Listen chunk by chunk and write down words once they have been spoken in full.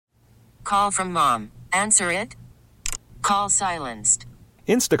call from mom. Answer it. Call silenced.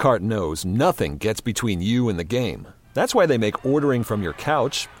 Instacart knows nothing gets between you and the game. That's why they make ordering from your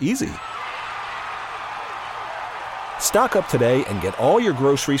couch easy. Stock up today and get all your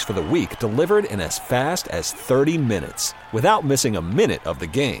groceries for the week delivered in as fast as 30 minutes without missing a minute of the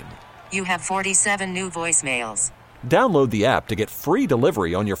game. You have 47 new voicemails. Download the app to get free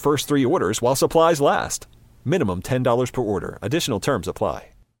delivery on your first 3 orders while supplies last. Minimum $10 per order. Additional terms apply.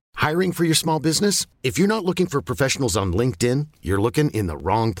 Hiring for your small business? If you're not looking for professionals on LinkedIn, you're looking in the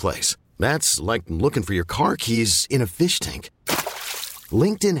wrong place. That's like looking for your car keys in a fish tank.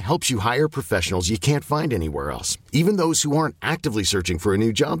 LinkedIn helps you hire professionals you can't find anywhere else, even those who aren't actively searching for a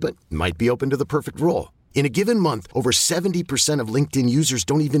new job but might be open to the perfect role. In a given month, over 70% of LinkedIn users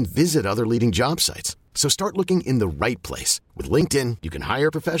don't even visit other leading job sites. So start looking in the right place. With LinkedIn, you can hire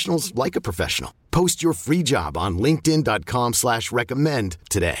professionals like a professional. Post your free job on linkedin.com/recommend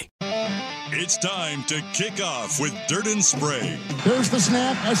today. It's time to kick off with Dirt and Sprague. Here's the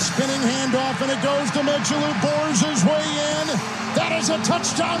snap, a spinning handoff, and it goes to Mitchell, who bores his way in. That is a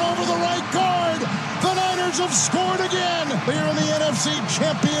touchdown over the right guard. The Niners have scored again here in the NFC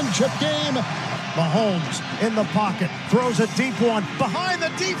Championship game. Mahomes in the pocket, throws a deep one. Behind the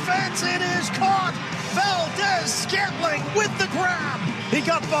defense, it is caught. Valdez-Scantling with the grab. He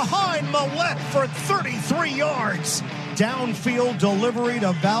got behind Millette for 33 yards. Downfield delivery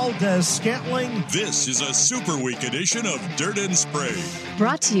to Valdez-Scantling. This is a Super Week edition of Dirt and Sprague.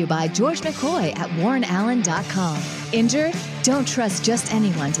 Brought to you by George McCoy at WarrenAllen.com. Injured? Don't trust just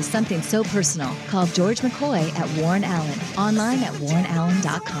anyone to something so personal. Call George McCoy at Warren Allen. Online at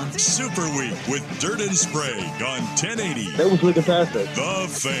WarrenAllen.com. Super Week with Dirt and Sprague on 1080. That was looking past it. The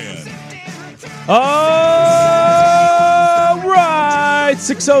Fan. All right,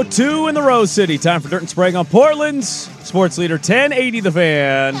 6:02 in the Rose City. Time for Dirt and Sprague on Portland's sports leader, 1080 The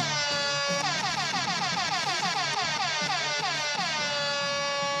Fan.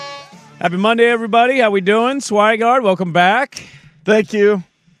 Happy Monday, everybody. How we doing? Swigard, welcome back. Thank you.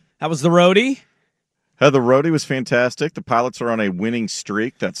 How was the roadie? The roadie was fantastic. The Pilots are on a winning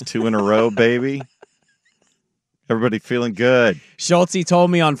streak. That's 2 in a row, baby. Everybody feeling good. Schulte told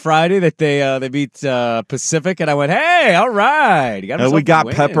me on Friday that they beat Pacific, and I went, hey, all right. We got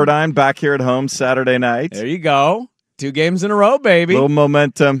Pepperdine back here at home Saturday night. There you go. 2 games in a row, baby. Little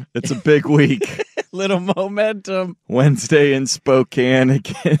momentum. It's a big week. Little momentum. Wednesday in Spokane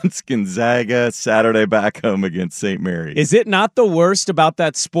against Gonzaga. Saturday back home against St. Mary's. Is it not the worst about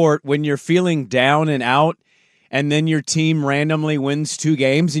that sport when you're feeling down and out, and then your team randomly wins 2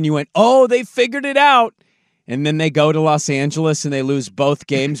 games, and you went, oh, they figured it out. And then they go to Los Angeles and they lose both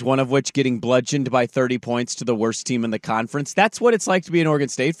games, one of which getting bludgeoned by 30 points to the worst team in the conference. That's what it's like to be an Oregon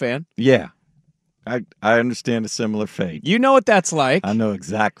State fan. Yeah. I understand a similar fate. You know what that's like. I know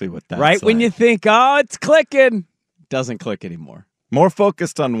exactly what that's right? like. When you think, oh, it's clicking. It doesn't click anymore. More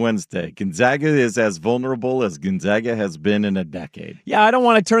focused on Wednesday. Gonzaga is as vulnerable as Gonzaga has been in a decade. Yeah, I don't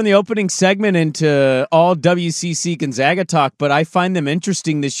want to turn the opening segment into all WCC Gonzaga talk, but I find them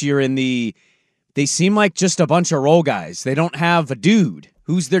interesting this year they seem like just a bunch of role guys. They don't have a dude.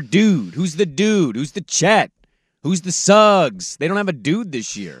 Who's their dude? Who's the dude? Who's the Chet? Who's the Suggs? They don't have a dude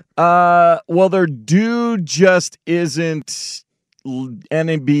this year. Well, their dude just isn't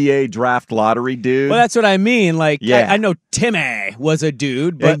NBA draft lottery dude. Well, that's what I mean. Like, yeah. I know Timmy was a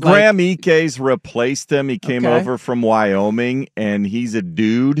dude, but and Graham Ike's replaced him. He came over from Wyoming, and he's a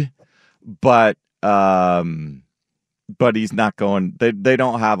dude, but he's not going. They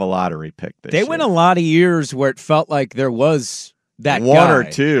don't have a lottery pick this year. They went a lot of years where it felt like there was that one guy. or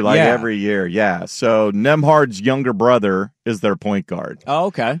two, every year. Yeah. So Nemhard's younger brother is their point guard. Oh,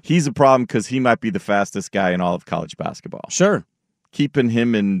 okay. He's a problem because he might be the fastest guy in all of college basketball. Sure. Keeping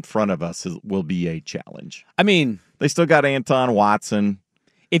him in front of us will be a challenge. I mean, they still got Anton Watson.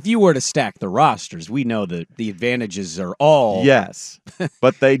 If you were to stack the rosters, we know that the advantages are all. Yes,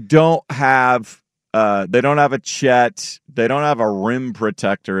 but they don't have. They don't have a Chet. They don't have a rim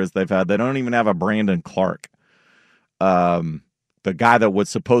protector as they've had. They don't even have a Brandon Clark. The guy that was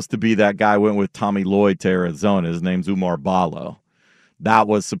supposed to be that guy went with Tommy Lloyd to Arizona. His name's Umar Ballo. That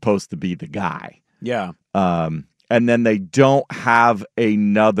was supposed to be the guy. Yeah. And then they don't have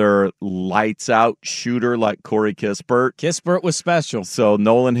another lights-out shooter like Corey Kispert. Kispert was special. So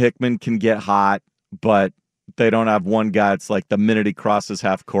Nolan Hickman can get hot, but they don't have one guy. It's like the minute he crosses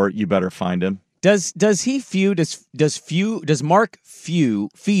half court, you better find him. Does Mark Few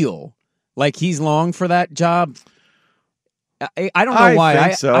feel like he's long for that job? I don't know why. I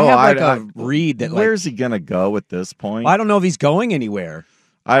think so. I have a read that. Where's he going to go at this point? I don't know if he's going anywhere.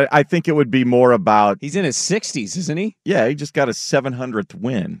 I think it would be more about... He's in his 60s, isn't he? Yeah, he just got his 700th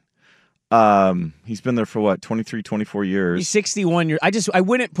win. He's been there for what, 23, 24 years. He's 61 years. I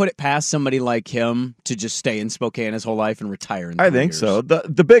wouldn't put it past somebody like him to just stay in Spokane his whole life and retire in 3 I think years. so.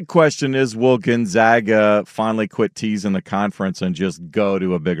 The big question is, will Gonzaga finally quit teasing the conference and just go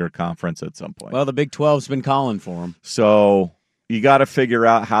to a bigger conference at some point? Well, the Big 12's been calling for him. So you got to figure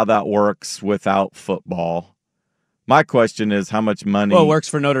out how that works without football. My question is, how much money? Well, it works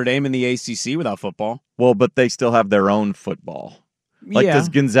for Notre Dame in the ACC without football. Well, but they still have their own football. Like, yeah. does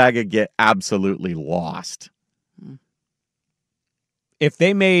Gonzaga get absolutely lost? If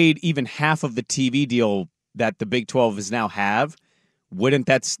they made even half of the TV deal that the Big 12 is now have, wouldn't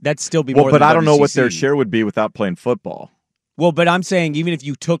that still be more than Well, but I don't know what WCC? their share would be without playing football. Well, but I'm saying even if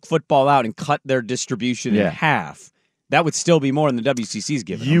you took football out and cut their distribution in half, that would still be more than the WCC's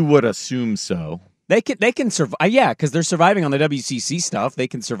giving them. You would assume so. They can survive. Yeah, because they're surviving on the WCC stuff. They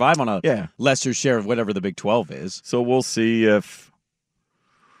can survive on a lesser share of whatever the Big 12 is. So we'll see if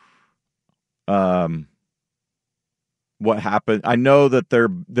what happened. I know that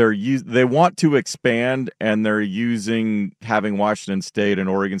they want to expand, and they're having Washington State and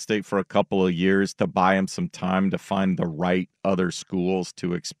Oregon State for a couple of years to buy them some time to find the right other schools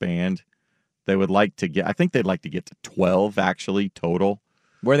to expand. They would like to get. I think they'd like to get to 12 actually total.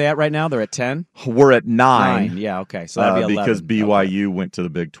 Where are they at right now? They're at 10? We're at 9. Yeah, okay. So that'd be 11. Because BYU went to the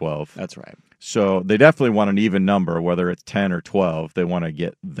Big 12. That's right. So they definitely want an even number, whether it's 10 or 12. They want to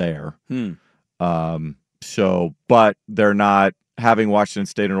get there. But they're not having Washington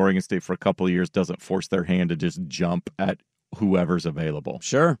State and Oregon State for a couple of years doesn't force their hand to just jump at whoever's available.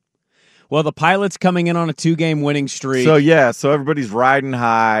 Sure. Well, the Pilots coming in on a 2-game winning streak. So everybody's riding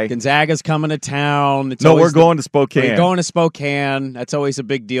high. Gonzaga's coming to town. We're going to Spokane. We're going to Spokane. That's always a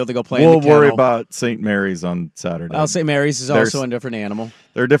big deal to go play in the We'll worry Kennel. about St. Mary's on Saturday. Well, St. Mary's is also a different animal.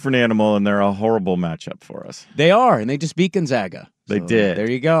 They're a different animal, and they're a horrible matchup for us. They are, and they just beat Gonzaga. They did. There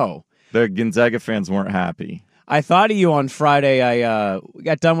you go. The Gonzaga fans weren't happy. I thought of you on Friday. I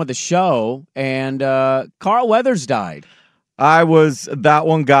got done with the show, and Carl Weathers died. That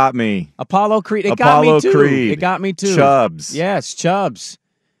one got me. Apollo Creed. It Apollo got me too. Creed. It got me too. Chubbs. Yes, Chubbs.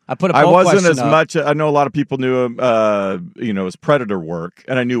 I put a I poll wasn't question as up. much. I know a lot of people knew him, his Predator work,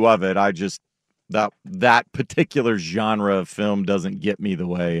 and I knew of it. I just that particular genre of film doesn't get me the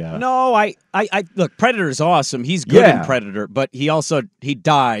way. No, I look. Predator is awesome. He's good in Predator, but he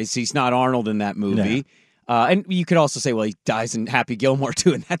dies. He's not Arnold in that movie. Yeah. And you could also say, well, he dies in Happy Gilmore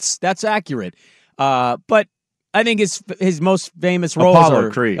too, and that's accurate. But I think his most famous roles are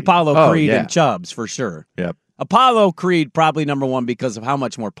Apollo Creed and Chubbs for sure. Yep. Apollo Creed probably number one because of how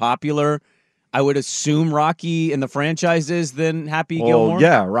much more popular I would assume Rocky in the franchise is than Happy Gilmore.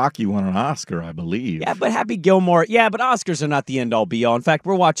 Yeah, Rocky won an Oscar, I believe. Yeah, but Happy Gilmore, but Oscars are not the end all be all. In fact,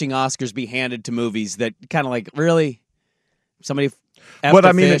 we're watching Oscars be handed to movies that kind of like, really? Somebody But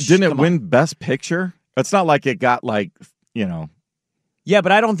I mean, didn't it win Best Picture? It's not like it got Yeah,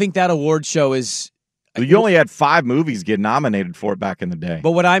 but I don't think that award show is. You only had 5 movies get nominated for it back in the day.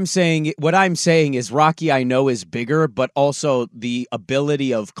 But what I'm saying is Rocky, I know, is bigger, but also the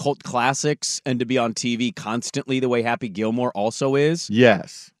ability of cult classics and to be on TV constantly the way Happy Gilmore also is.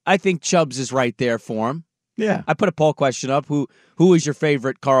 Yes. I think Chubbs is right there for him. Yeah. I put a poll question up. Who is your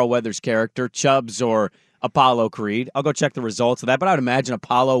favorite Carl Weathers character, Chubbs or Apollo Creed? I'll go check the results of that, but I would imagine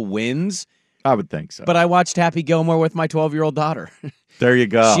Apollo wins. I would think so. But I watched Happy Gilmore with my 12-year-old daughter. There you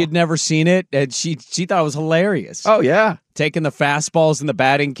go. She had never seen it, and she thought it was hilarious. Oh, yeah. Taking the fastballs in the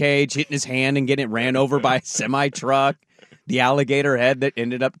batting cage, hitting his hand and getting it ran over by a semi-truck. The alligator head that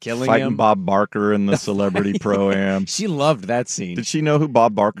ended up killing him. Fighting Bob Barker in the Celebrity Pro-Am. She loved that scene. Did she know who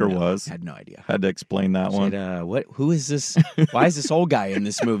Bob Barker was? Had no idea. Had to explain that one. Said, who is this? Why is this old guy in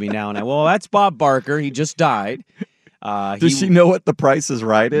this movie now? And that's Bob Barker. He just died. Does she know what The Price is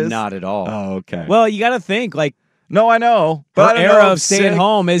Right is? Not at all. Oh, okay. Well, you got to think, no, I know. But her era of staying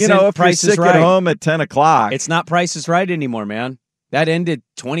home isn't if Price you're is sick Right. at home at 10 o'clock. It's not Price is Right anymore, man. That ended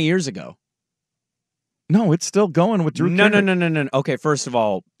 20 years ago. No, it's still going with Drew Carey. No. Okay, first of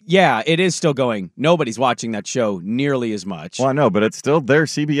all, yeah, it is still going. Nobody's watching that show nearly as much. Well, I know, but it's still there,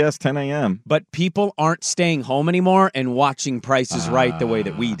 CBS, 10 a.m. But people aren't staying home anymore and watching Price is Right the way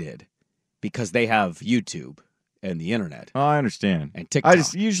that we did because they have YouTube and the internet. Oh, I understand. And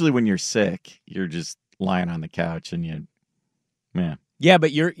TikTok. Usually when you're sick, you're just lying on the couch and Yeah,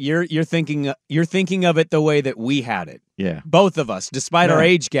 but you're thinking of it the way that we had it. Yeah. Both of us, despite our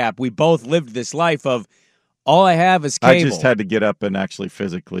age gap, we both lived this life of all I have is cable. I just had to get up and actually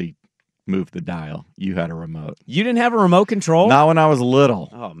physically move the dial. You had a remote. You didn't have a remote control? Not when I was little.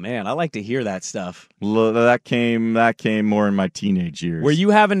 Oh man, I like to hear that stuff. That came more in my teenage years. Were you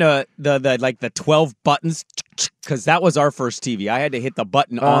having the 12 buttons? Because that was our first TV. I had to hit the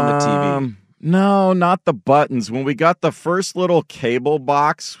button on the TV. No, not the buttons. When we got the first little cable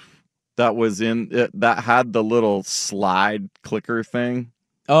box that was in it, that had the little slide clicker thing.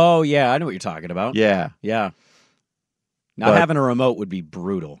 Oh, yeah. I know what you're talking about. Yeah. Yeah. Not having a remote would be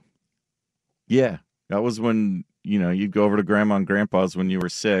brutal. Yeah. That was when, you'd go over to Grandma and Grandpa's when you were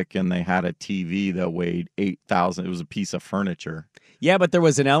sick, and they had a TV that weighed 8,000. It was a piece of furniture. Yeah, but there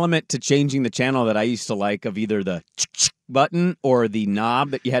was an element to changing the channel that I used to like of either the button or the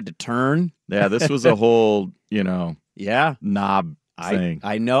knob that you had to turn. Yeah, this was a whole, knob thing.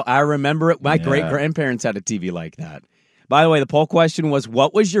 I know. I remember it. My great-grandparents had a TV like that. By the way, the poll question was,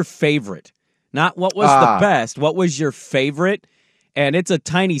 what was your favorite? Not what was the best. What was your favorite? And it's a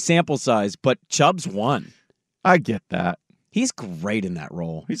tiny sample size, but Chubbs won. I get that. He's great in that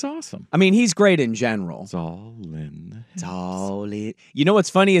role. He's awesome. I mean, he's great in general. It's all in the It's all in. You know what's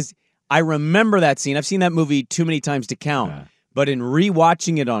funny is I remember that scene. I've seen that movie too many times to count. Yeah. But in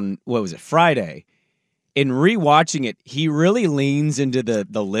rewatching it on, Friday, in rewatching it, he really leans into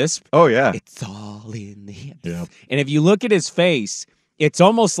the lisp. Oh, yeah. It's all in the hips. Yep. And if you look at his face, it's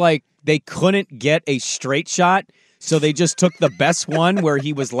almost like they couldn't get a straight shot, so they just took the best one where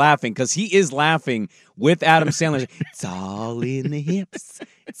he was laughing, because he is laughing with Adam Sandler. It's all in the hips.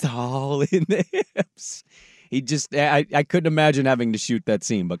 It's all in the hips. He just, I couldn't imagine having to shoot that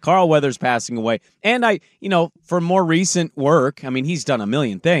scene. But Carl Weathers passing away. And for more recent work, I mean, he's done a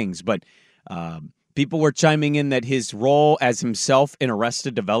million things, but people were chiming in that his role as himself in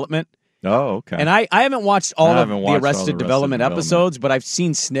Arrested Development. Oh, okay. And I haven't watched all of the Arrested Development episodes, but I've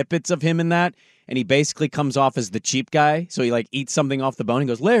seen snippets of him in that. And he basically comes off as the cheap guy. So he eats something off the bone. He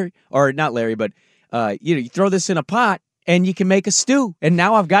goes, Larry, or not Larry, but you throw this in a pot and you can make a stew. And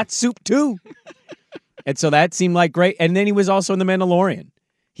now I've got soup too. And so that seemed like great. And then he was also in The Mandalorian.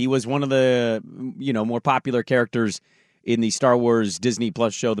 He was one of the more popular characters in the Star Wars Disney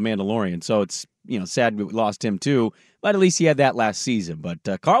Plus show The Mandalorian. So it's sad we lost him too. But at least he had that last season.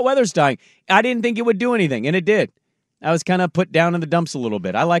 But Carl Weathers dying, I didn't think it would do anything, and it did. I was kind of put down in the dumps a little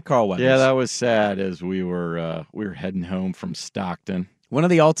bit. I like Carl Weathers. Yeah, that was sad as we were heading home from Stockton. One of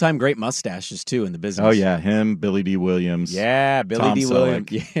the all-time great mustaches, too, in the business. Oh, yeah, him, Billy D. Williams. Yeah, Billy Tom D.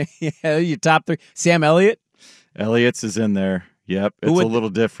 Selleck. Williams. Yeah, your top three. Sam Elliott? Elliott's is in there. Yep, it's a little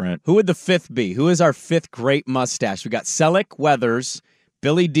different. Who would the fifth be? Who is our fifth great mustache? We got Selleck, Weathers,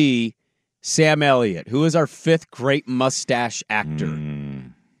 Billy D., Sam Elliott. Who is our fifth great mustache actor?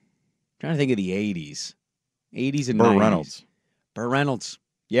 Trying to think of the 80s. 80s and 90s. Burt Reynolds.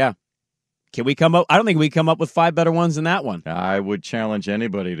 Yeah. Can we come up? I don't think we come up with 5 better ones than that one. I would challenge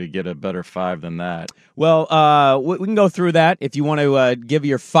anybody to get a better 5 than that. Well, we can go through that. If you want to give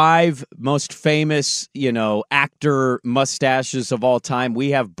your 5 most famous, actor mustaches of all time,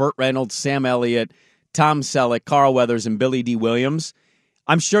 we have Burt Reynolds, Sam Elliott, Tom Selleck, Carl Weathers, and Billy D. Williams.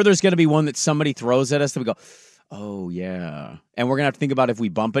 I'm sure there's going to be one that somebody throws at us that we go, oh, yeah. And we're going to have to think about if we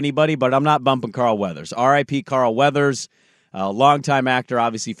bump anybody, but I'm not bumping Carl Weathers. R.I.P. Carl Weathers. A longtime actor,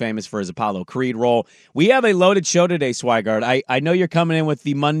 obviously famous for his Apollo Creed role. We have a loaded show today, Swigard. I know you're coming in with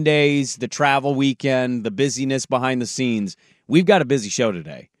the Mondays, the travel weekend, the busyness behind the scenes. We've got a busy show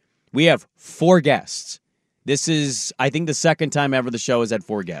today. We have 4 guests. This is, I think, the second time ever the show has had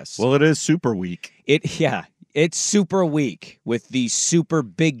 4 guests. Well, it is Super Week. It's Super Week with the super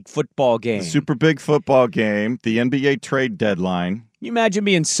big football game. The super big football game, the NBA trade deadline. You imagine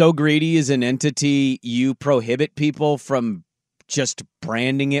being so greedy as an entity, you prohibit people from just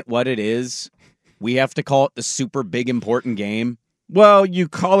branding it what it is? We have to call it the super big important game? Well, you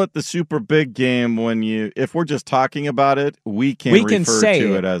call it the super big game if we're just talking about it, we can refer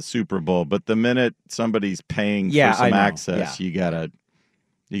to it as Super Bowl. But the minute somebody's paying for some access, you gotta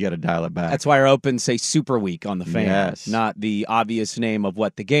dial it back. That's why our opens say Super Week on the fan, not the obvious name of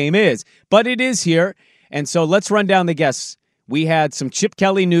what the game is. But it is here, and so let's run down the guests. We had some Chip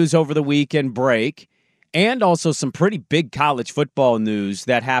Kelly news over the weekend break, and also some pretty big college football news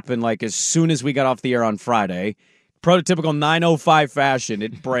that happened as soon as we got off the air on Friday. Prototypical 9:05 fashion,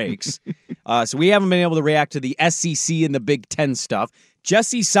 it breaks. So we haven't been able to react to the SEC and the Big Ten stuff.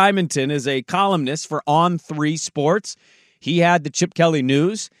 Jesse Simonton is a columnist for On3 Sports. He had the Chip Kelly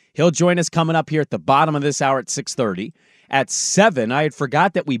news. He'll join us coming up here at the bottom of this hour at 6:30. At 7, I had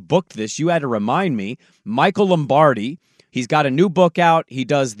forgot that we booked this. You had to remind me. Michael Lombardi. He's got a new book out. He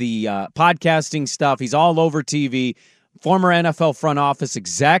does the podcasting stuff. He's all over TV. Former NFL front office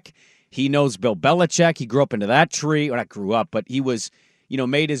exec. He knows Bill Belichick. He grew up into that tree. Or not grew up, but he was,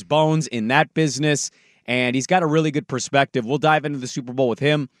 made his bones in that business. And he's got a really good perspective. We'll dive into the Super Bowl with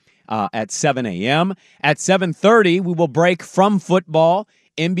him at 7 a.m. At 7:30, we will break from football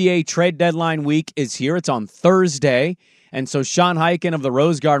NBA trade deadline week is here. It's on Thursday. And so Sean Highkin of the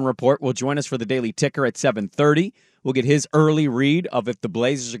Rose Garden Report will join us for the Daily Ticker at 7:30. We'll get his early read of if the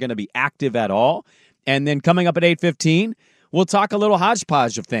Blazers are going to be active at all. And then coming up at 8:15, we'll talk a little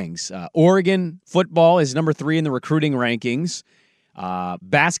hodgepodge of things. Oregon football is number 3 in the recruiting rankings.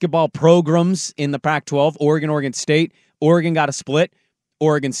 Basketball programs in the Pac-12, Oregon State. Oregon got a split.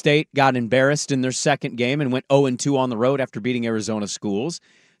 Oregon State got embarrassed in their second game and went 0-2 on the road after beating Arizona schools.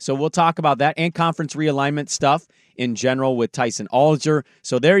 So we'll talk about that and conference realignment stuff in general with Tyson Alger.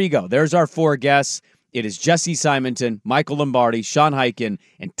 So there you go. There's our 4 guests. It is Jesse Simonton, Michael Lombardi, Sean Highkin,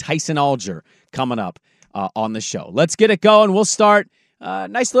 and Tyson Alger coming up on the show. Let's get it going. We'll start a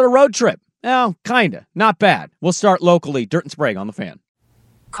nice little road trip. Well, kind of. Not bad. We'll start locally. Dirt and Sprague on the Fan.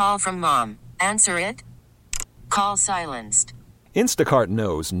 Call from mom. Answer it. Call silenced. Instacart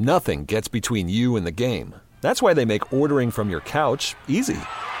knows nothing gets between you and the game. That's why they make ordering from your couch easy.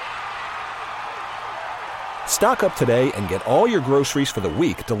 Stock up today and get all your groceries for the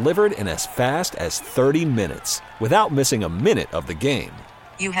week delivered in as fast as 30 minutes without missing a minute of the game.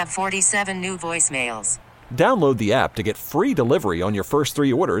 You have 47 new voicemails. Download the app to get free delivery on your first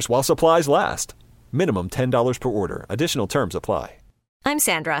 3 orders while supplies last. Minimum $10 per order. Additional terms apply. I'm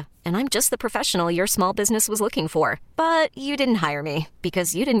Sandra, and I'm just the professional your small business was looking for. But you didn't hire me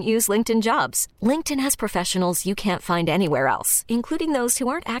because you didn't use LinkedIn Jobs. LinkedIn has professionals you can't find anywhere else, including those who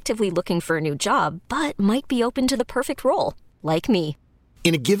aren't actively looking for a new job, but might be open to the perfect role, like me.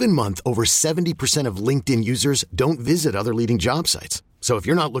 In a given month, over 70% of LinkedIn users don't visit other leading job sites. So if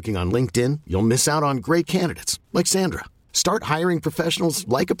you're not looking on LinkedIn, you'll miss out on great candidates like Sandra. Start hiring professionals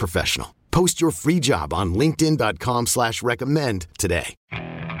like a professional. Post your free job on linkedin.com/recommend today.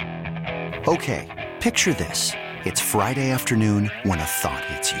 Okay, picture this. It's Friday afternoon when a thought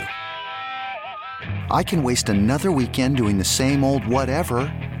hits you. I can waste another weekend doing the same old whatever,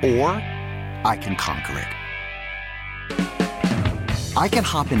 or I can conquer it. I can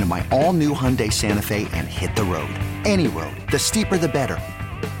hop into my all-new Hyundai Santa Fe and hit the road. Any road. The steeper, the better.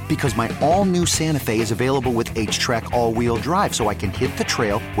 Because my all-new Santa Fe is available with H-Track all-wheel drive, so I can hit the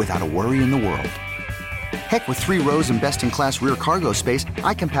trail without a worry in the world. Heck, with 3 rows and best-in-class rear cargo space,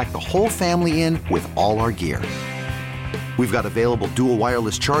 I can pack the whole family in with all our gear. We've got available dual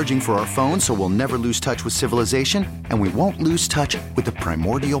wireless charging for our phones, so we'll never lose touch with civilization, and we won't lose touch with the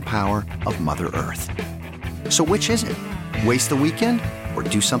primordial power of Mother Earth. So which is it? Waste the weekend or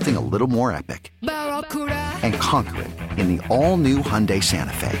do something a little more epic and conquer it in the all-new Hyundai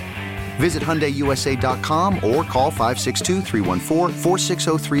Santa Fe. Visit HyundaiUSA.com or call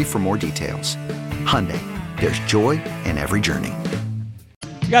 562-314-4603 for more details. Hyundai, there's joy in every journey.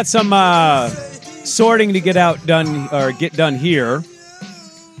 Got some sorting to get done here.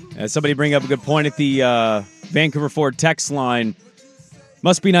 Somebody bring up a good point at the Vancouver Ford text line.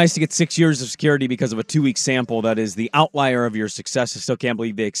 Must be nice to get 6 years of security because of a 2-week sample. That is the outlier of your success. I still can't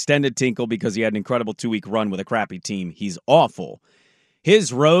believe they extended Tinkle because he had an incredible 2-week run with a crappy team. He's awful.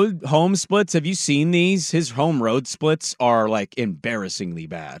 His road home splits, have you seen these? His home road splits are like embarrassingly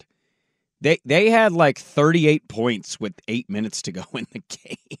bad. They had like 38 points with 8 minutes to go in the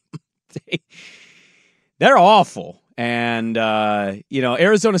game. They're awful. And,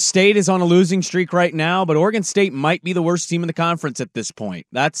 Arizona State is on a losing streak right now, but Oregon State might be the worst team in the conference at this point.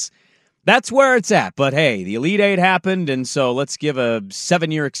 That's where it's at. But, hey, the Elite Eight happened, and so let's give a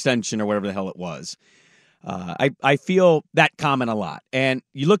 7-year extension or whatever the hell it was. I feel that comment a lot. And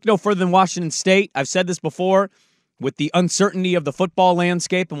you look no further than Washington State. I've said this before, with the uncertainty of the football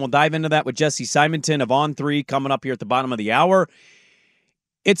landscape, and we'll dive into that with Jesse Simonton of On3 coming up here at the bottom of the hour.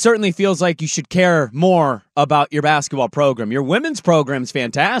 It certainly feels like you should care more about your basketball program. Your women's program's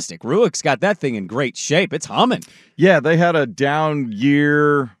fantastic. Ruick's got that thing in great shape. It's humming. Yeah, they had a down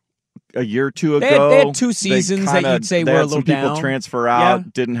year a year or two ago. They had 2 seasons that you'd say were a little down. Some people transfer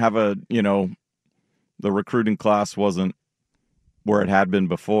out, didn't have the recruiting class wasn't where it had been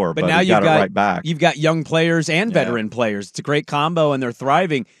before, but now you've got it right back. You've got young players and veteran players. It's a great combo, and they're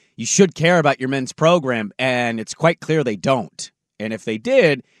thriving. You should care about your men's program, and it's quite clear they don't. And if they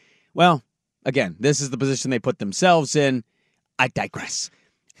did, well, again, this is the position they put themselves in. I digress.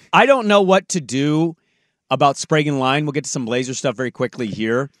 I don't know what to do about Sprague and Line. We'll get to some Blazer stuff very quickly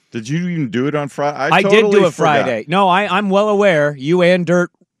here. Did you even do it on Friday? I did do it Friday. No, I'm well aware. You and Dirt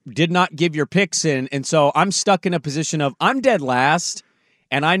did not give your picks in, and so I'm stuck in a position of I'm dead last,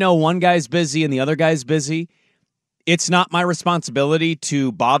 and I know one guy's busy and the other guy's busy. It's not my responsibility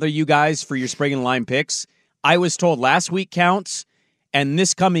to bother you guys for your Sprague and Line picks. I was told last week counts. And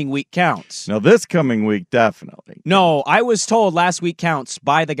this coming week counts. No, this coming week, definitely. No, I was told last week counts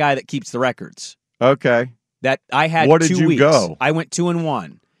by the guy that keeps the records. Okay. That I had What did 2 you weeks. go? I went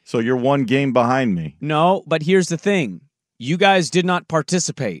 2-1. So you're one game behind me. No, but here's the thing. You guys did not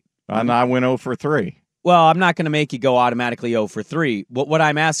participate. And I went 0 for 3. Well, I'm not going to make you go automatically 0 for 3. What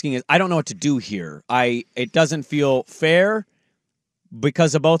I'm asking is, I don't know what to do here. It doesn't feel fair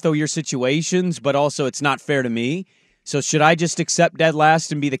because of both of your situations, but also it's not fair to me. So should I just accept dead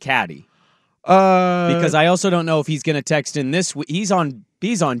last and be the caddy? Because I also don't know if he's going to text in this week. He's on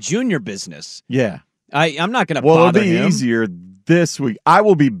junior business. Yeah. I'm not going to bother him. Well, it'll be easier this week. I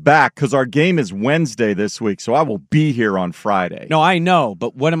will be back because our game is Wednesday this week, so I will be here on Friday. No, I know,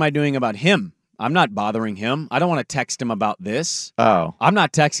 but what am I doing about him? I'm not bothering him. I don't want to text him about this. Oh. I'm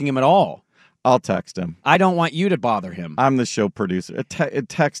not texting him at all. I'll text him. I don't want you to bother him. I'm the show producer. A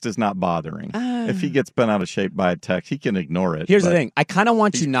text is not bothering. If he gets bent out of shape by a text, he can ignore it. Here's the thing. I kind of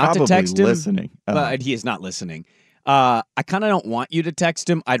want you not to text him. Listening. But he is not listening. I kind of don't want you to text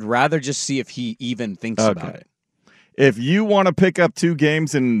him. I'd rather just see if he even thinks about it. If you want to pick up 2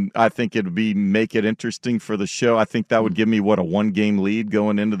 games, and I think it would make it interesting for the show, I think that would give me a 1-game lead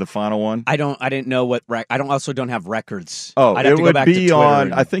going into the final one. I didn't know what. I don't have records. Oh, I'd have to go back to Twitter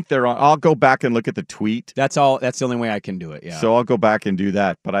on. I think they're on. I'll go back and look at the tweet. That's all. That's the only way I can do it. Yeah. So I'll go back and do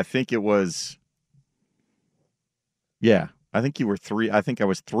that. But I think it was. Yeah, I think you were 3. I think I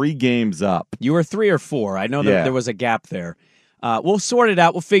was 3 games up. You were 3 or 4. I know that there was a gap there. We'll sort it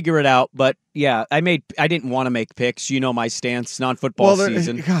out. We'll figure it out. But yeah, I didn't want to make picks. You know my stance. Non-football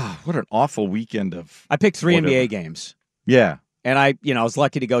season. God, what an awful weekend of. I picked 3 NBA games. Yeah, and I was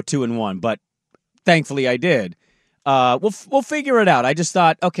lucky to go 2-1, but thankfully I did. We'll figure it out. I just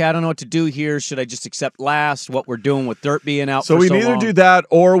thought, okay, I don't know what to do here. Should I just accept last? What we're doing with Dirt being out? So we can either do that,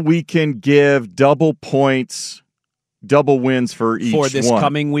 or we can give double points. Double wins for each for this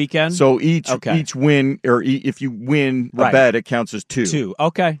coming weekend. So each win, or if you win a bet, it counts as 2. 2.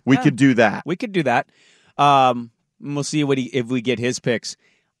 Okay, we could do that. We could do that. We'll see if we get his picks.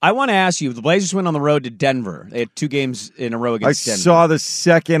 I want to ask you: the Blazers went on the road to Denver. They had 2 games in a row against Denver. I saw the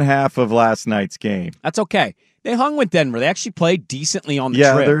second half of last night's game. That's okay. They hung with Denver. They actually played decently on the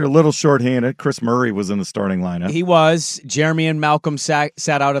trip. trip. Yeah, they're a little shorthanded. Chris Murray was in the starting lineup. He was. Jeremy and Malcolm sat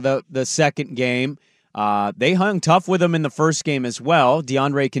out of the second game. They hung tough with him in the first game as well.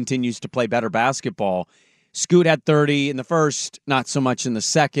 DeAndre continues to play better basketball. Scoot had 30 in the first, not so much in the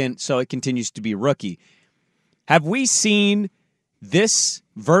second, so it continues to be rookie. Have we seen this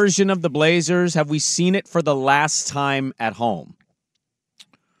version of the Blazers? Have we seen it for the last time at home?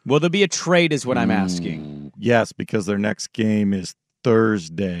 Will there be a trade is what I'm asking. Yes, because their next game is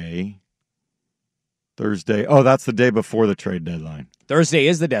Thursday. Oh, that's the day before the trade deadline. Thursday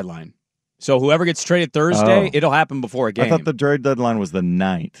is the deadline. So whoever gets traded Thursday, it'll happen before a game. I thought the trade deadline was the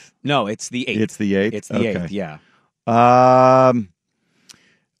 9th. No, it's the 8th. It's the 8th? It's the 8th, yeah. I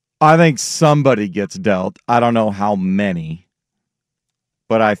think somebody gets dealt. I don't know how many,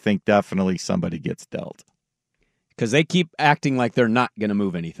 but I think definitely somebody gets dealt. Because they keep acting like they're not going to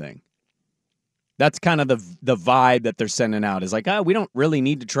move anything. That's kind of the vibe that they're sending out. Is like, we don't really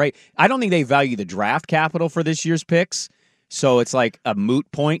need to trade. I don't think they value the draft capital for this year's picks. So it's like a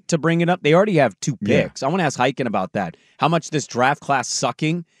moot point to bring it up. They already have 2 picks. Yeah. I want to ask Heiken about that. How much this draft class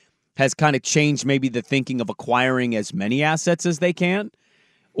sucking has kind of changed maybe the thinking of acquiring as many assets as they can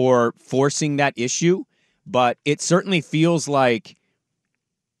or forcing that issue. But it certainly feels like,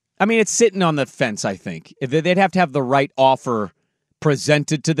 it's sitting on the fence, I think. They'd have to have the right offer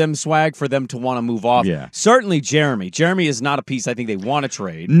presented to them, Swag, for them to want to move off. Yeah. Certainly Jeremy. Jeremy is not a piece I think they want to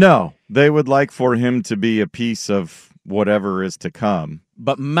trade. No, they would like for him to be a piece of whatever is to come.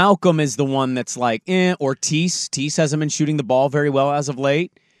 But Malcolm is the one that's like, or Tease. Tease hasn't been shooting the ball very well as of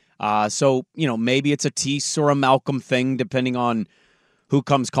late. So, maybe it's a Tease or a Malcolm thing, depending on who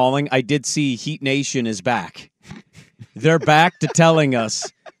comes calling. I did see Heat Nation is back. They're back to telling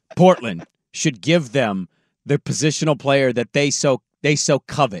us Portland should give them the positional player that they so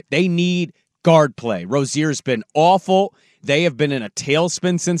covet. They need guard play. Rozier's been awful. They have been in a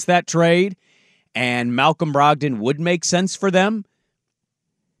tailspin since that trade. And Malcolm Brogdon would make sense for them.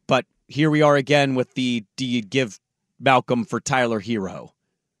 But here we are again with do you give Malcolm for Tyler Hero?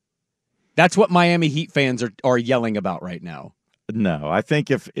 That's what Miami Heat fans are yelling about right now. No, I think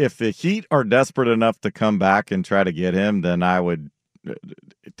if the Heat are desperate enough to come back and try to get him, then I would.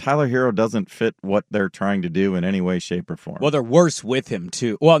 Tyler Hero doesn't fit what they're trying to do in any way, shape, or form. Well, they're worse with him,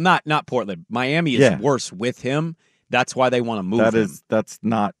 too. Well, not Portland. Miami is worse with him. That's why they want to move him. That's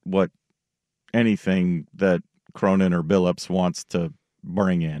not what anything that Cronin or Billups wants to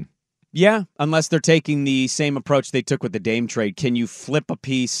bring in. Yeah, unless they're taking the same approach they took with the Dame trade. Can you flip a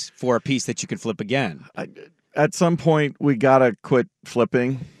piece for a piece that you can flip again? At some point, we got to quit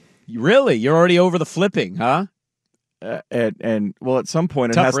flipping. Really? You're already over the flipping, huh? And at some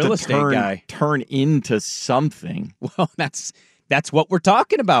point it Tough has real to estate turn into something. Well, that's what we're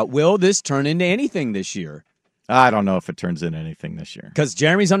talking about. Will this turn into anything this year? I don't know if it turns into anything this year. Because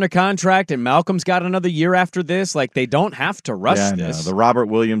Jeremy's under contract and Malcolm's got another year after this. Like, they don't have to rush this. The Robert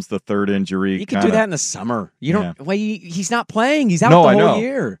Williams III injury. You can do that in the summer. You don't. Well, he's not playing. He's out the whole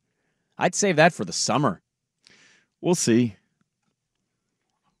year. I'd save that for the summer. We'll see.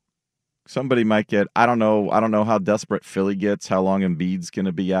 Somebody might get. I don't know how desperate Philly gets. How long Embiid's going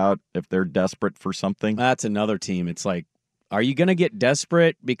to be out if they're desperate for something. That's another team. It's like, are you going to get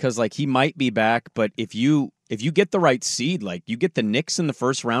desperate because like he might be back, but if you get the right seed, like you get the Knicks in the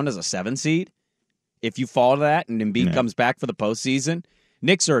first round as a 7 seed, if you fall to that and Embiid comes back for the postseason,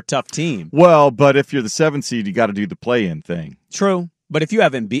 Knicks are a tough team. Well, but if you're the 7 seed, you got to do the play-in thing. True, but if you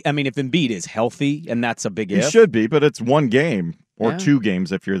have Embiid, if Embiid is healthy, and that's a big if. He should be, but it's one game or 2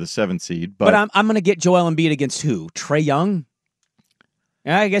 games if you're the 7 seed. But I'm going to get Joel Embiid against who? Trae Young?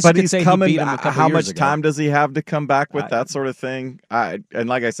 I guess you could say he beat him a couple how years much ago. time does he have to come back with that sort of thing? And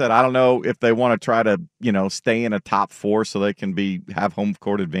like I said, I don't know if they want to try to, stay in a top 4 so they can have home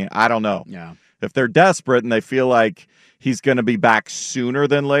court advantage. I don't know. Yeah. If they're desperate and they feel like he's going to be back sooner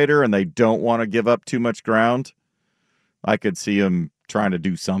than later and they don't want to give up too much ground, I could see him trying to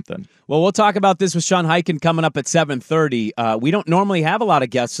do something. Well, we'll talk about this with Sean Hyken coming up at 7:30. We don't normally have a lot of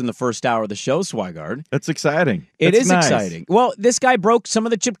guests in the first hour of the show, Swigard. It's exciting. It is nice. exciting. Well, this guy broke some of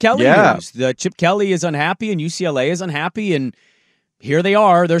the Chip Kelly news. The Chip Kelly is unhappy and UCLA is unhappy, and here they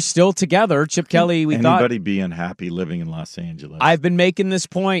are. They're still together. Chip Kelly, anybody be unhappy living in Los Angeles? I've been making this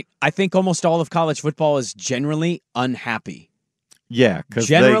point. I think almost all of college football is generally unhappy. Yeah.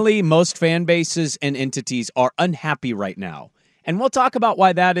 Generally, most fan bases and entities are unhappy right now. And we'll talk about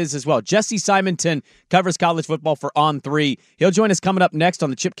why that is as well. Jesse Simonton covers college football for On3. He'll join us coming up next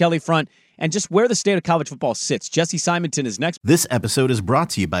on the Chip Kelly front and just where the state of college football sits. Jesse Simonton is next. This episode is brought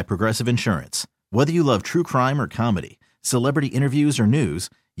to you by Progressive Insurance. Whether you love true crime or comedy, celebrity interviews or news,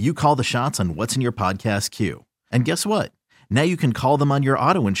 you call the shots on what's in your podcast queue. And guess what? Now you can call them on your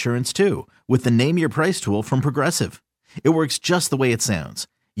auto insurance too with the Name Your Price tool from Progressive. It works just the way it sounds.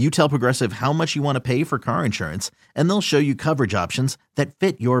 You tell Progressive how much you want to pay for car insurance, and they'll show you coverage options that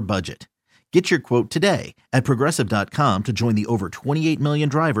fit your budget. Get your quote today at Progressive.com to join the over 28 million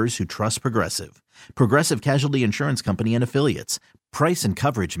drivers who trust Progressive. Progressive Casualty Insurance Company and Affiliates. Price and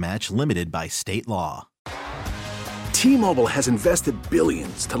coverage match limited by state law. T-Mobile has invested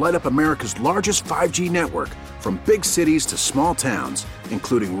billions to light up America's largest 5G network, from big cities to small towns,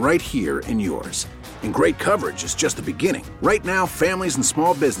 including right here in yours. And great coverage is just the beginning. Right now, families and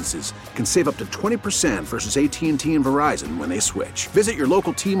small businesses can save up to 20% versus AT&T and Verizon when they switch. Visit your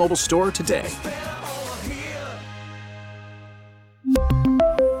local T-Mobile store today.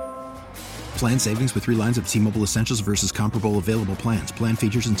 Plan savings with 3 lines of T-Mobile Essentials versus comparable available plans. Plan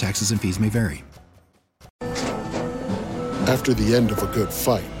features and taxes and fees may vary. After the end of a good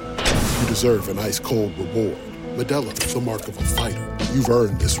fight, you deserve an ice-cold reward. Modelo is the mark of a fighter. You've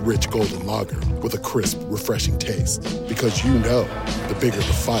earned this rich golden lager with a crisp, refreshing taste. Because you know, the bigger the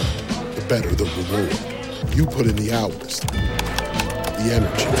fight, the better the reward. You put in the hours, the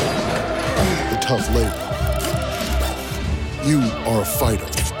energy, the tough labor. You are a fighter,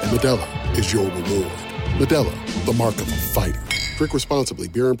 and Modelo is your reward. Modelo, the mark of a fighter. Drink responsibly.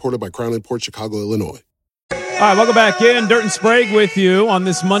 Beer imported by Crown Imports, Chicago, Illinois. All right, welcome back in. Dirt and Sprague with you on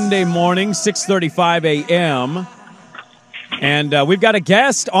this Monday morning, 6:35 a.m. And we've got a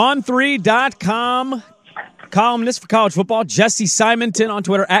guest on On3.com, columnist for college football, Jesse Simonton on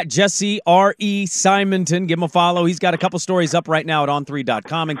Twitter, at Jesse R.E. Simonton. Give him a follow. He's got a couple stories up right now at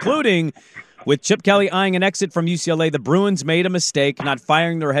On3.com, including with Chip Kelly eyeing an exit from UCLA. The Bruins made a mistake not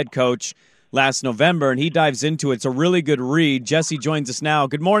firing their head coach last November, and he dives into it. It's a really good read. Jesse joins us now.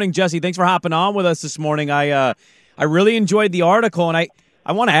 Good morning, Jesse. Thanks for hopping on with us this morning. I really enjoyed the article, and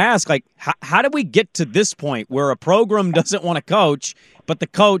I want to ask, like, how did we get to this point where a program doesn't want to coach, but the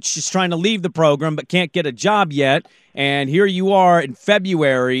coach is trying to leave the program but can't get a job yet, and here you are in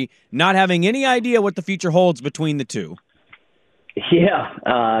February not having any idea what the future holds between the two?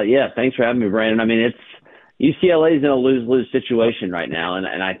 Yeah. Thanks for having me, Brandon. I mean, UCLA is in a lose-lose situation right now,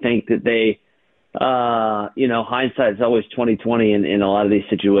 and I think that they, hindsight is always 20/20 in a lot of these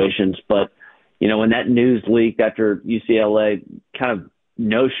situations. But when that news leaked after UCLA kind of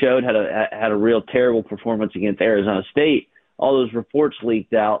no-showed, had a real terrible performance against Arizona State, all those reports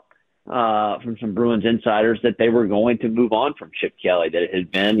leaked out from some Bruins insiders that they were going to move on from Chip Kelly. That it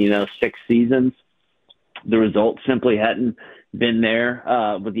had been 6 seasons. The results simply hadn't been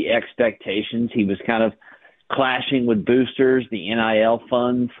there with the expectations. He was kind of clashing with boosters, the NIL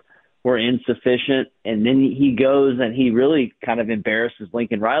funds, were insufficient. And then he goes and he really kind of embarrasses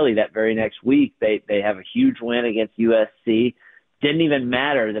Lincoln Riley that very next week. They have a huge win against USC. Didn't even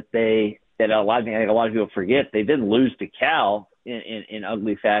matter that a lot of people forget they didn't lose to Cal in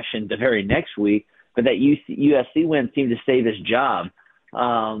ugly fashion the very next week, but that USC win seemed to save his job.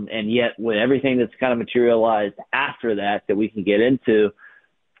 And yet with everything that's kind of materialized after that we can get into,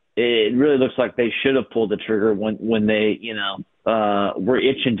 it really looks like they should have pulled the trigger when they, were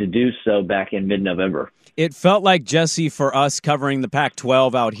itching to do so back in mid-November. It felt like, Jesse, for us covering the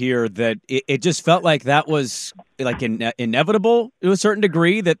Pac-12 out here, that it just felt like that was like inevitable to a certain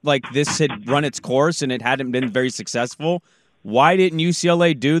degree, that like this had run its course and it hadn't been very successful. Why didn't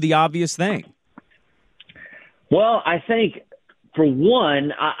UCLA do the obvious thing? Well, I think, for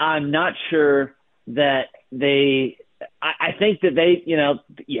one, I'm not sure that I think that they,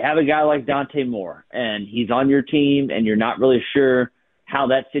 you have a guy like Dante Moore, and he's on your team, and you're not really sure how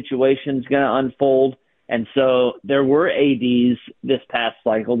that situation's going to unfold. And so there were ADs this past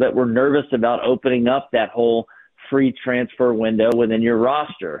cycle that were nervous about opening up that whole free transfer window within your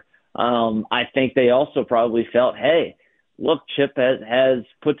roster. I think they also probably felt, hey, look, Chip has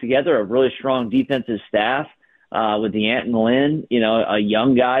put together a really strong defensive staff. With DeAnton Lynn, a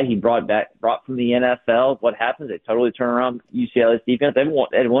young guy he brought from the NFL. What happens? They totally turn around UCLA's defense. They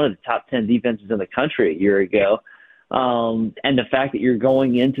had one of the top 10 defenses in the country a year ago. And the fact that you're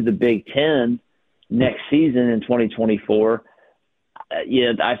going into the Big Ten next season in 2024,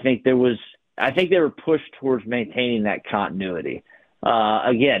 I think they were pushed towards maintaining that continuity.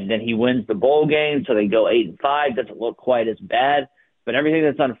 Again, then he wins the bowl game, so they go 8-5. Doesn't look quite as bad. But everything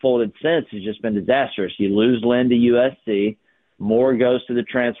that's unfolded since has just been disastrous. You lose Lynn to USC. Moore goes to the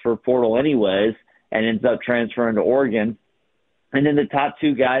transfer portal anyways and ends up transferring to Oregon. And then the top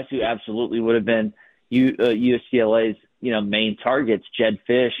two guys who absolutely would have been UCLA's main targets, Jed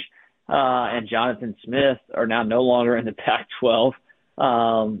Fish and Jonathan Smith, are now no longer in the Pac-12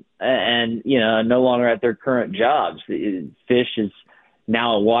 and no longer at their current jobs. Fish is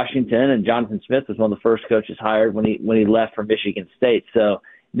now at Washington, and Jonathan Smith was one of the first coaches hired when he left for Michigan State. So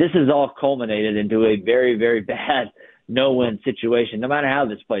this has all culminated into a very, very bad no-win situation, no matter how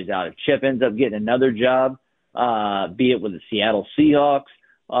this plays out. If Chip ends up getting another job, be it with the Seattle Seahawks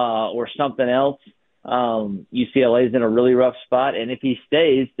or something else, UCLA is in a really rough spot. And if he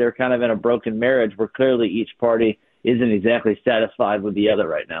stays, they're kind of in a broken marriage where clearly each party isn't exactly satisfied with the other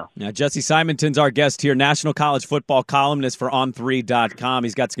right now. Now, Jesse Simonton's our guest here, national college football columnist for On3.com.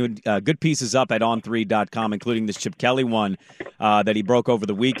 He's got some good pieces up at On3.com, including this Chip Kelly one that he broke over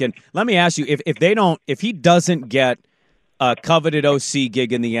the weekend. Let me ask you, if he doesn't get a coveted OC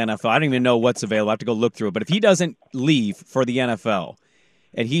gig in the NFL, I don't even know what's available. I have to go look through it. But if he doesn't leave for the NFL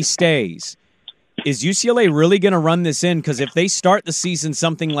and he stays, is UCLA really going to run this in? Because if they start the season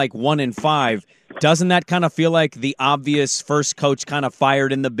something like 1-5, doesn't that kind of feel like the obvious first coach kind of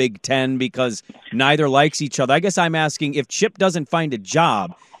fired in the Big Ten because neither likes each other? I guess I'm asking, if Chip doesn't find a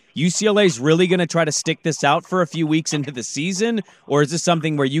job, UCLA's really going to try to stick this out for a few weeks into the season, or is this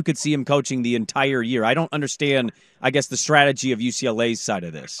something where you could see him coaching the entire year? I don't understand, I guess, the strategy of UCLA's side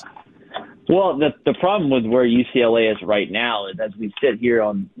of this. Well, the problem with where UCLA is right now is, as we sit here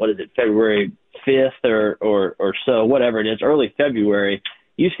on, February 5th or so, whatever it is, early February,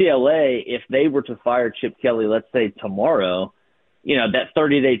 UCLA, if they were to fire Chip Kelly, let's say tomorrow, that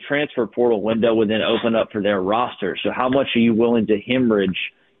 30-day transfer portal window would then open up for their roster. So how much are you willing to hemorrhage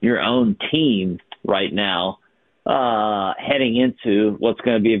your own team right now heading into what's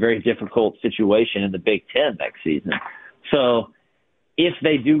going to be a very difficult situation in the Big Ten next season? So if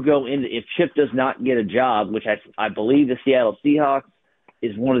they do if Chip does not get a job, which I believe the Seattle Seahawks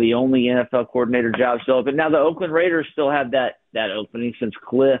is one of the only NFL coordinator jobs still open. Now, the Oakland Raiders still have that opening since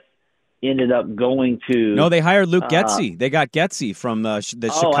Cliff ended up going to... No, they hired Luke Getsy. They got Getsy from the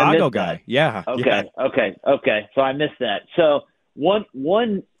Chicago guy. That. Yeah. Okay. So I missed that. So one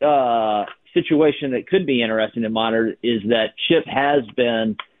situation that could be interesting to monitor is that Chip has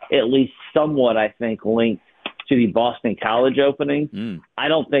been at least somewhat, I think, linked to the Boston College opening. I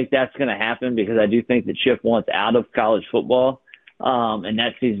don't think that's going to happen because I do think that Chip wants out of college football. And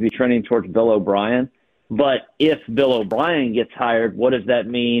that seems to be trending towards Bill O'Brien. But if Bill O'Brien gets hired, what does that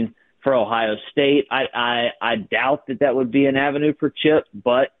mean for Ohio State? I doubt that would be an avenue for Chip,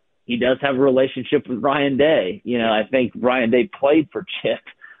 but he does have a relationship with Ryan Day. I think Ryan Day played for Chip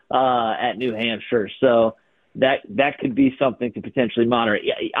at New Hampshire. So that could be something to potentially monitor.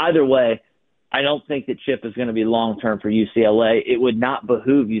 Either way, I don't think that Chip is going to be long-term for UCLA. It would not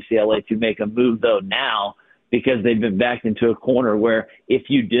behoove UCLA to make a move, though, now, because they've been backed into a corner where if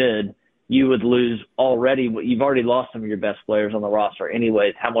you did, you would lose already. You've already lost some of your best players on the roster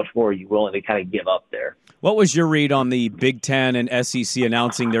anyways. How much more are you willing to kind of give up there? What was your read on the Big Ten and SEC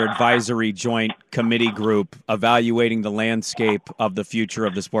announcing their advisory joint committee group evaluating the landscape of the future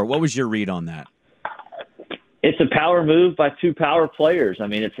of the sport? What was your read on that? It's a power move by two power players. I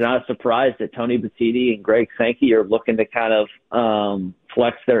mean, it's not a surprise that Tony Petitti and Greg Sankey are looking to kind of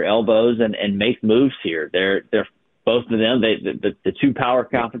flex their elbows and make moves here. They're both of them. The two power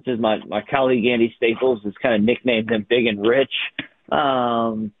conferences. My colleague Andy Staples has kind of nicknamed them Big and Rich.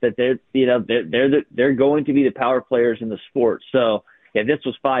 That they're going to be the power players in the sport. So if this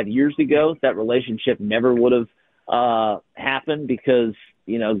was 5 years ago, that relationship never would have happened because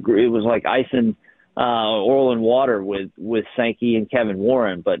it was like ice and oil and water with Sankey and Kevin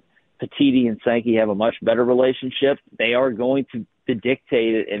Warren. But Petitti and Sankey have a much better relationship. They are going to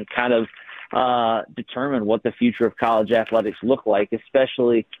dictate it and kind of determine what the future of college athletics look like,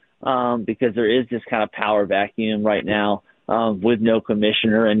 especially because there is this kind of power vacuum right now with no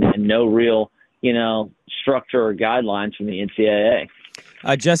commissioner and no real, structure or guidelines from the NCAA.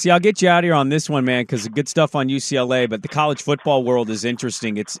 Jesse, I'll get you out of here on this one, man, because good stuff on UCLA, but the college football world is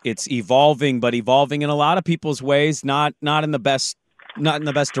interesting. It's evolving, but evolving in a lot of people's ways, not in the best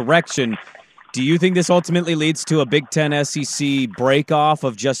direction. Do you think this ultimately leads to a Big Ten SEC break-off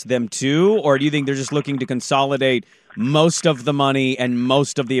of just them two, or do you think they're just looking to consolidate most of the money and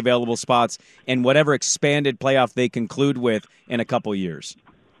most of the available spots in whatever expanded playoff they conclude with in a couple years?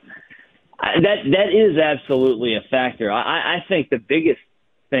 That is absolutely a factor. I think the biggest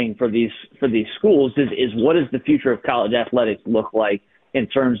thing for these schools is what does the future of college athletics look like in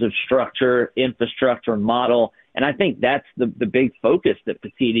terms of structure, infrastructure, model. And I think that's the big focus that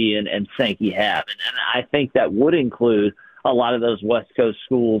Petitti and Sankey have. And I think that would include a lot of those West Coast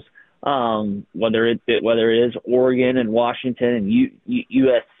schools, whether it is Oregon and Washington and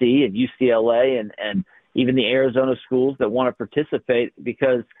USC and UCLA and even the Arizona schools that want to participate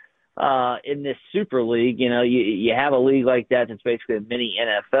because in this Super League, you have a league like that that's basically a mini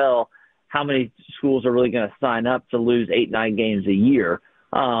NFL. How many schools are really going to sign up to lose 8-9 games a year?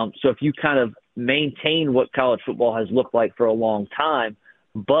 So if you kind of maintain what college football has looked like for a long time,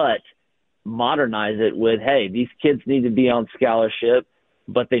 but modernize it with, hey, these kids need to be on scholarship,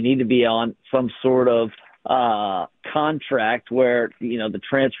 but they need to be on some sort of contract where, the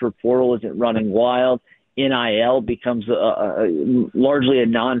transfer portal isn't running wild. NIL becomes largely a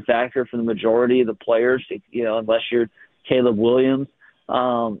non-factor for the majority of the players, unless you're Caleb Williams.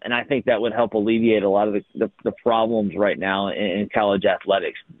 And I think that would help alleviate a lot of the problems right now in college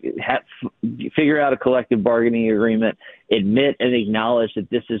athletics. Figure out a collective bargaining agreement, admit and acknowledge that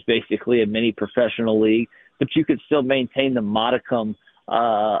this is basically a mini professional league, but you could still maintain the modicum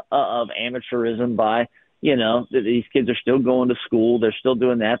of amateurism by, these kids are still going to school. They're still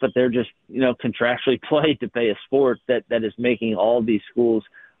doing that, but they're just, contractually paid to pay a sport that is making all these schools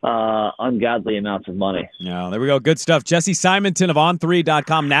ungodly amounts of money. Yeah, there we go. Good stuff. Jesse Simonton of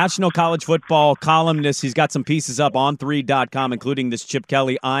On3.com, national college football columnist. He's got some pieces up On3.com, including this Chip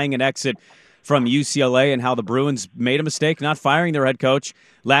Kelly eyeing an exit from UCLA and how the Bruins made a mistake not firing their head coach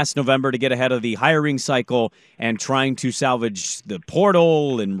last November to get ahead of the hiring cycle and trying to salvage the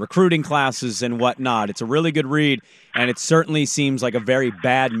portal and recruiting classes and whatnot. It's a really good read, and it certainly seems like a very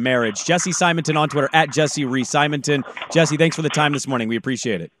bad marriage. Jesse Simonton on Twitter, at Jesse Reese Simonton. Jesse, thanks for the time this morning. We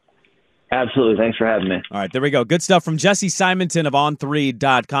appreciate it. Absolutely. Thanks for having me. All right, there we go. Good stuff from Jesse Simonton of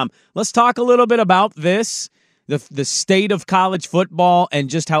On3.com. Let's talk a little bit about this. The state of college football and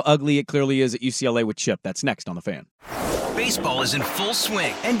just how ugly it clearly is at UCLA with Chip. That's next on The Fan. Baseball is in full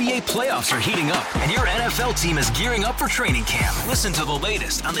swing. NBA playoffs are heating up, and your NFL team is gearing up for training camp. Listen to the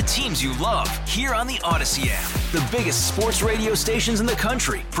latest on the teams you love here on the Odyssey app. The biggest sports radio stations in the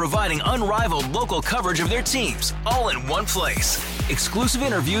country, providing unrivaled local coverage of their teams, all in one place. Exclusive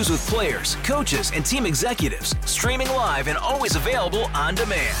interviews with players, coaches, and team executives, streaming live and always available on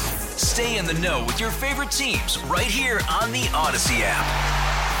demand. Stay in the know with your favorite teams right here on the Odyssey app.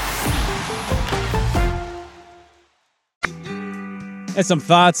 And some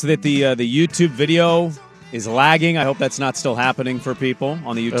thoughts that the YouTube video is lagging. I hope that's not still happening for people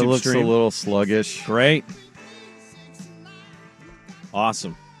on the YouTube stream. It looks a little sluggish. Great.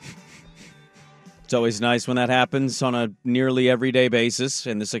 Awesome. It's always nice when that happens on a nearly everyday basis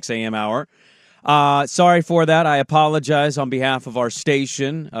in the 6 a.m. hour. Sorry for that. I apologize on behalf of our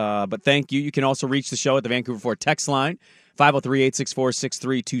station, but thank you. You can also reach the show at the Vancouver Ford text line,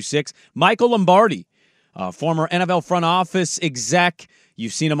 503-864-6326. Michael Lombardi, former NFL front office exec.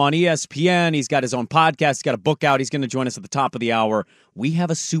 You've seen him on ESPN. He's got his own podcast. He's got a book out. He's going to join us at the top of the hour. We have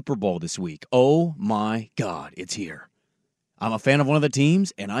a Super Bowl this week. Oh, my God, it's here. I'm a fan of one of the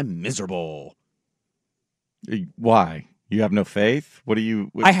teams, and I'm miserable. Why? You have no faith? What do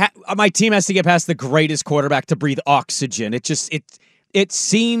you... My team has to get past the greatest quarterback to breathe oxygen. It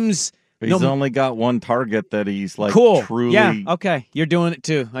seems... He's only got one target that he's like cool. Truly... Yeah, okay. You're doing it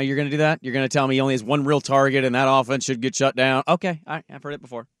too. You're going to do that? You're going to tell me he only has one real target and that offense should get shut down? Okay, all right, I've heard it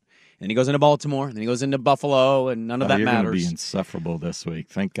before. And he goes into Baltimore, and then he goes into Buffalo, and none of that you're matters. You're going to be insufferable this week.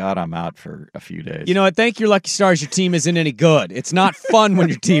 Thank God I'm out for a few days. You know what? Thank your lucky stars your team isn't any good. It's not fun when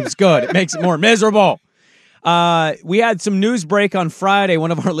your team's good. It makes it more miserable. We had some news break on Friday.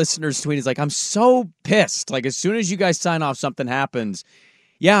 One of our listeners tweeted, he's like, I'm so pissed. Like, as soon as you guys sign off, something happens.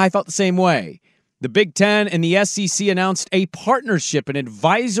 Yeah, I felt the same way. The Big Ten and the SEC announced a partnership, an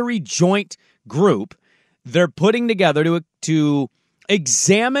advisory joint group they're putting together to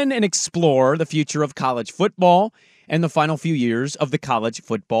examine and explore the future of college football and the final few years of the college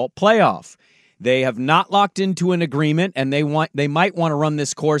football playoff. They have not locked into an agreement, and they might want to run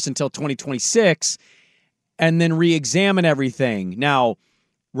this course until 2026 and then re-examine everything. Now,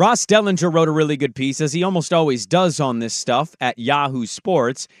 Ross Dellinger wrote a really good piece, as he almost always does on this stuff, at Yahoo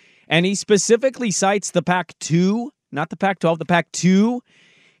Sports, and he specifically cites the Pac-2, not the Pac-12, the Pac-2.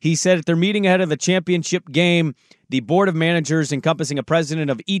 He said at their meeting ahead of the championship game, the board of managers encompassing a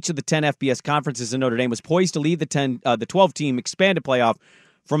president of each of the 10 FBS conferences in Notre Dame was poised to lead the 12-team expanded playoff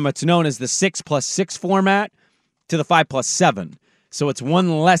from what's known as the 6+6 format to the 5+7. So it's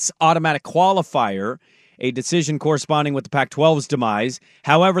one less automatic qualifier, a decision corresponding with the Pac-12's demise.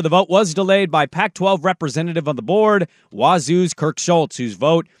 However, the vote was delayed by Pac-12 representative on the board, Wazoo's Kirk Schultz, whose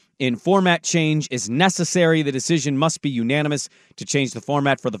vote in format change is necessary. The decision must be unanimous to change the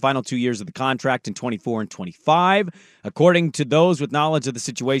format for the final 2 years of the contract in 24 and 25. According to those with knowledge of the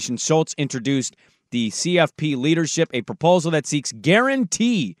situation, Schultz introduced the CFP leadership a proposal that seeks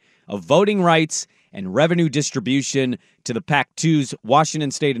guarantee of voting rights and revenue distribution to the Pac-2's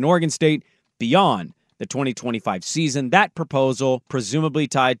Washington State and Oregon State beyond the 2025 season. That proposal, presumably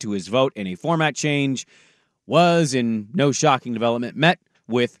tied to his vote in a format change, was, in no shocking development, met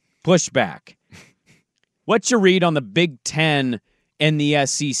with pushback. What's your read on the Big Ten and the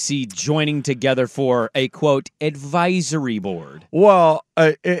SEC joining together for a, quote, advisory board? Well,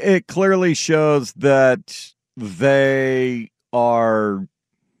 it clearly shows that they are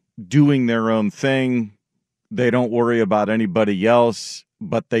doing their own thing. They don't worry about anybody else,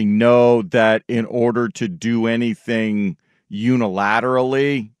 but they know that in order to do anything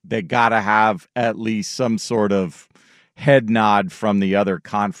unilaterally, they got to have at least some sort of head nod from the other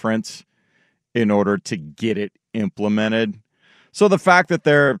conference in order to get it implemented. So the fact that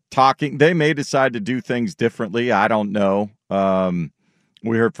they're talking, they may decide to do things differently. I don't know.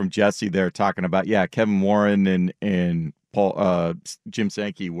 We heard from Jesse there talking about, Kevin Warren and Paul, Jim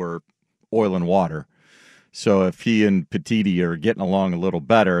Sankey were oil and water. So if he and Petiti are getting along a little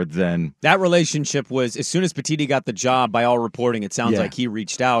better, then... That relationship was, as soon as Petiti got the job, by all reporting, it sounds like he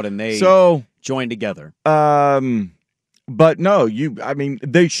reached out and they joined together. But no,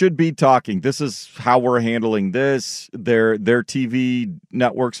 they should be talking. This is how we're handling this. Their TV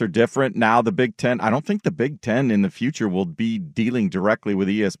networks are different. Now the Big Ten, I don't think the Big Ten in the future will be dealing directly with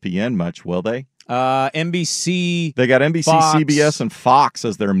ESPN much, will they? NBC. They got NBC, Fox. CBS, and Fox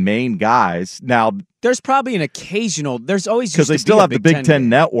as their main guys. Now, there's probably an occasional. There's always because they still have the Big Ten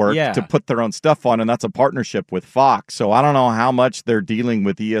network to put their own stuff on, and that's a partnership with Fox. So I don't know how much they're dealing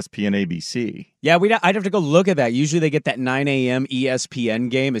with ESPN, ABC. Yeah, I'd have to go look at that. Usually they get that 9 a.m.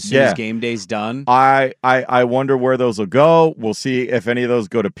 ESPN game as soon as game day's done. I wonder where those will go. We'll see if any of those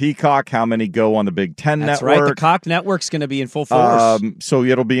go to Peacock, how many go on the Big Ten network. That's right. The Cock Network's going to be in full force. So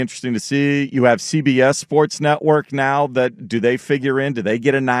it'll be interesting to see. You have CBS Sports Network now. Do they figure in? Do they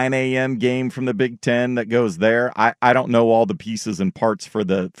get a 9 a.m. game from the Big Ten that goes there? I don't know all the pieces and parts for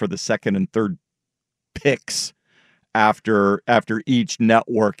the second and third picks after each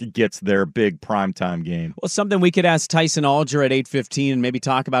network gets their big primetime game. Well, something we could ask Tyson Alger at 8:15 and maybe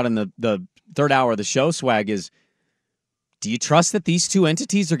talk about in the third hour of the show, Swag, is do you trust that these two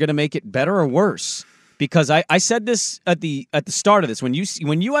entities are going to make it better or worse? Because I said this at the start of this, when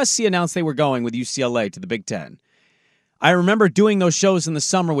USC announced they were going with UCLA to the Big Ten, I remember doing those shows in the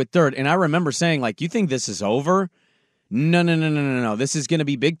summer with Dirt, and I remember saying, like, you think this is over? No. This is going to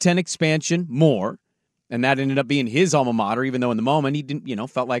be Big Ten expansion more. And that ended up being his alma mater, even though in the moment he didn't,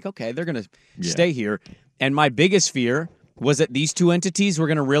 felt like, okay, they're going to stay here. And my biggest fear was that these two entities were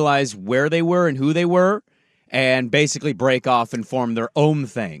going to realize where they were and who they were and basically break off and form their own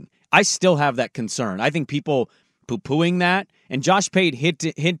thing. I still have that concern. I think people poo-pooing that, and Josh Pate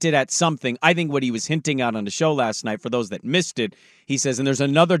hinted at something. I think what he was hinting at on the show last night, for those that missed it, he says, and there's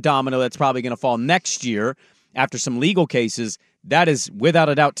another domino that's probably going to fall next year, after some legal cases, that is, without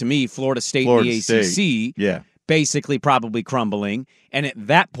a doubt to me, Florida State and the ACC basically probably crumbling. And at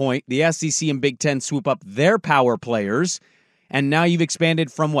that point, the SEC and Big Ten swoop up their power players. And now you've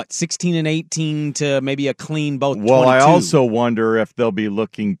expanded from, 16 and 18 to maybe a clean both 22. Well, I also wonder if they'll be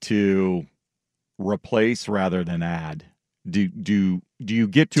looking to replace rather than add. Do you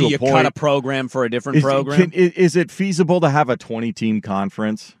get to a point? Do you cut a program for a different program? Is it feasible to have a 20-team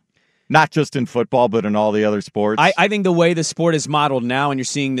conference? Not just in football, but in all the other sports? I think the way the sport is modeled now, and you're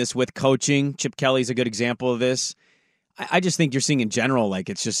seeing this with coaching, Chip Kelly's a good example of this. I just think you're seeing in general, like,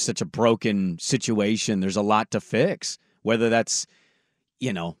 it's just such a broken situation. There's a lot to fix, whether that's,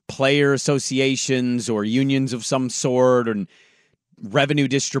 player associations or unions of some sort, and revenue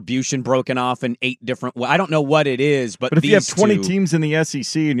distribution broken off in 8 different ways. I don't know what it is, but if you have 20 teams in the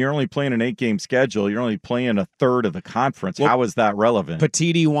SEC and you're only playing an 8-game schedule, you're only playing a third of the conference. Well, how is that relevant?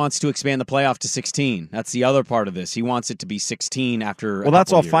 Petiti wants to expand the playoff to 16. That's the other part of this. He wants it to be 16 after. Well,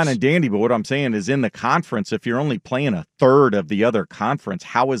 that's all fine and dandy, but what I'm saying is, in the conference, if you're only playing a third of the other conference,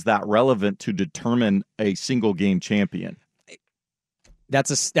 how is that relevant to determine a single game champion?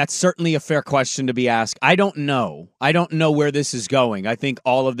 That's certainly a fair question to be asked. I don't know. I don't know where this is going. I think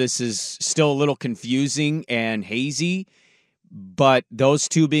all of this is still a little confusing and hazy, but those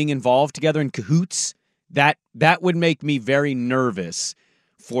two being involved together in cahoots, that would make me very nervous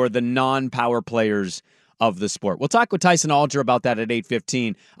for the non-power players of the sport. We'll talk with Tyson Alger about that at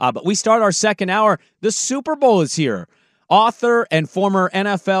 8:15. But we start our second hour. The Super Bowl is here. Author and former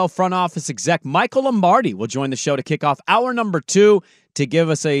NFL front office exec Michael Lombardi will join the show to kick off hour number 2 to give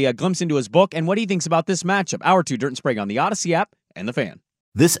us a glimpse into his book and what he thinks about this matchup. Hour 2, Dirt and Sprague on the Odyssey app and The Fan.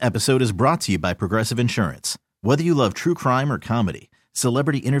 This episode is brought to you by Progressive Insurance. Whether you love true crime or comedy,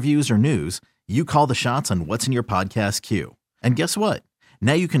 celebrity interviews or news, you call the shots on what's in your podcast queue. And guess what?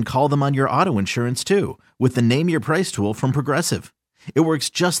 Now you can call them on your auto insurance too with the Name Your Price tool from Progressive. It works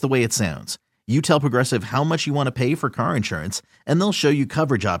just the way it sounds. You tell Progressive how much you want to pay for car insurance, and they'll show you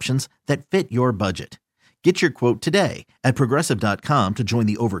coverage options that fit your budget. Get your quote today at Progressive.com to join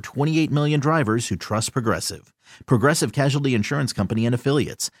the over 28 million drivers who trust Progressive. Progressive Casualty Insurance Company and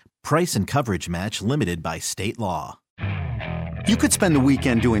Affiliates. Price and coverage match limited by state law. You could spend the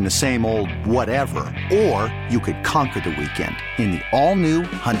weekend doing the same old whatever, or you could conquer the weekend in the all-new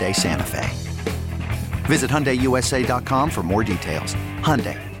Hyundai Santa Fe. Visit HyundaiUSA.com for more details.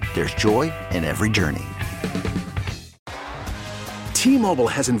 Hyundai, there's joy in every journey. T-Mobile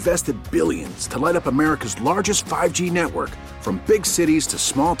has invested billions to light up America's largest 5G network, from big cities to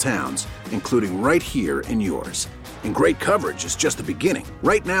small towns, including right here in yours. And great coverage is just the beginning.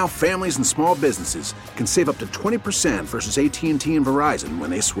 Right now, families and small businesses can save up to 20% versus AT&T and Verizon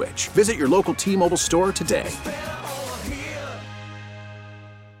when they switch. Visit your local T-Mobile store today.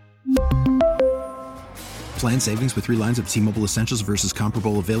 Plan savings with 3 lines of T-Mobile Essentials versus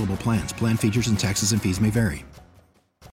comparable available plans. Plan features and taxes and fees may vary.